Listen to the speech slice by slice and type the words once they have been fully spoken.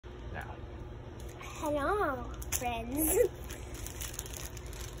Hello, friends.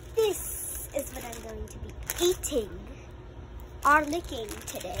 This is what I'm going to be eating or licking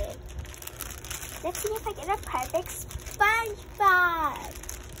today. Let's see if I get a perfect SpongeBob.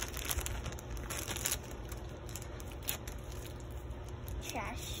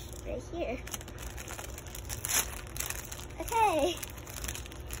 Trash right here. Okay.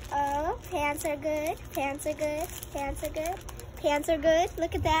 Oh, pants are good. Pants are good. Pants are good. Pants are good.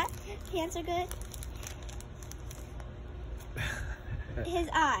 Look at that. Pants are good. His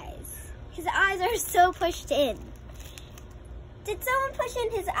eyes. His eyes are so pushed in. Did someone push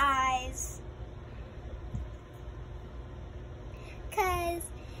in his eyes? Because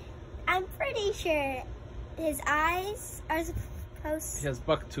I'm pretty sure his eyes are supposed to... He has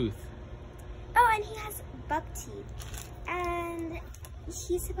buck tooth. Oh, and he has buck teeth. And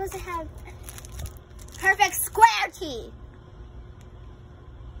he's supposed to have perfect square teeth.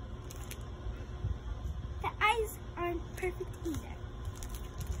 The eyes aren't perfect either.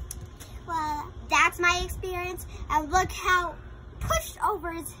 Well, that's my experience. And look how pushed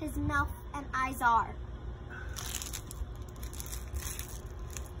over his mouth and eyes are.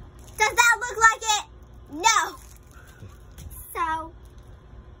 Does that look like it?